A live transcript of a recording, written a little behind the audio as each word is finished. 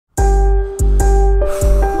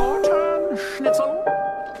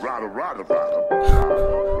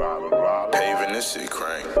shit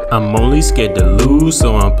crank. I'm only scared to lose,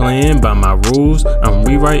 so I'm playing by my rules. I'm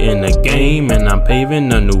rewriting the game and I'm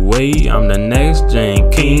paving a new way. I'm the next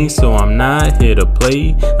gen king, so I'm not here to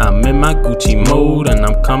play. I'm in my Gucci mode and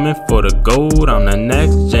I'm coming for the gold. I'm the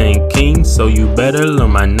next gen king, so you better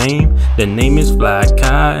learn my name. The name is Fly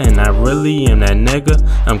Kai and I really am that nigga.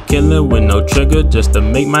 I'm killing with no trigger just to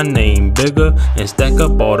make my name bigger and stack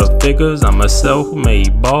up all the figures. I'm a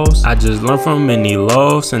self-made boss. I just learn from any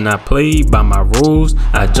loss and I play by my rules.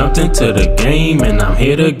 I jumped into the game and I'm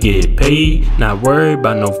here to get paid. Not worried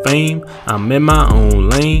about no fame, I'm in my own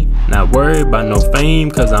lane. Not worried about no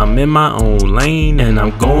fame, cause I'm in my own lane. And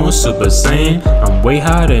I'm going super saiyan, I'm way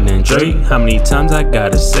hotter than Drake. How many times I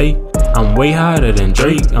gotta say, I'm way hotter than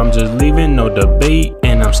Drake. I'm just leaving no debate,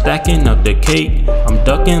 and I'm stacking up the cake. I'm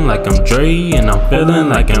ducking like I'm Dre, and I'm feeling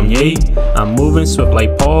like I'm Ye. I'm moving swift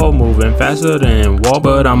like Paul, moving faster than Wall.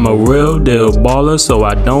 But I'm a real deal baller, so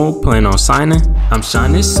I don't plan on signing. I'm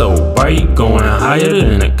shining so bright, going higher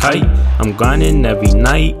than a kite. I'm grinding every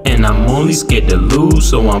night, and I'm only scared to lose,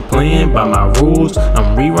 so I'm playing by my rules.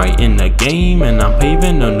 I'm rewriting the game, and I'm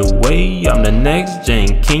paving a new way. I'm the next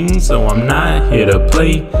gen king, so I'm not here to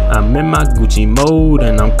play. I'm in my Gucci mode,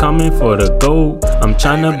 and I'm coming for the gold. I'm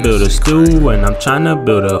trying to build a stew, and I'm trying to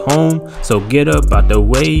build a home. So get up out the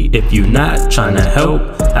way if you not trying to help.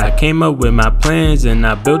 I came up with my plans, and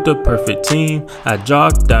I built a perfect team. I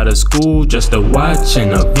dropped out of school just to watch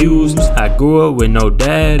and the views. I grew up with no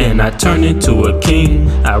dad, and I turned into a king.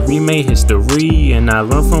 I remade history, and I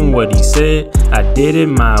learned from what he said. I did it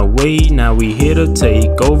my way, now we here to take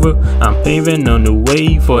over. I'm paving a new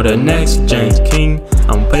way for the next gen king.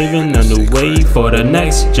 I'm paving a new way for the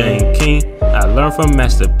next gen king. I learned from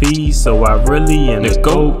Master P, so I really am the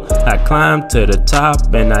GOAT. I climbed to the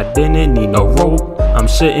top and I didn't need no rope. I'm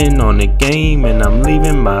shitting on the game and I'm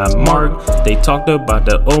leaving my mark. They talked about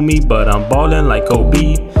the old me, but I'm ballin' like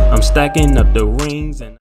Kobe. I'm stacking up the rings and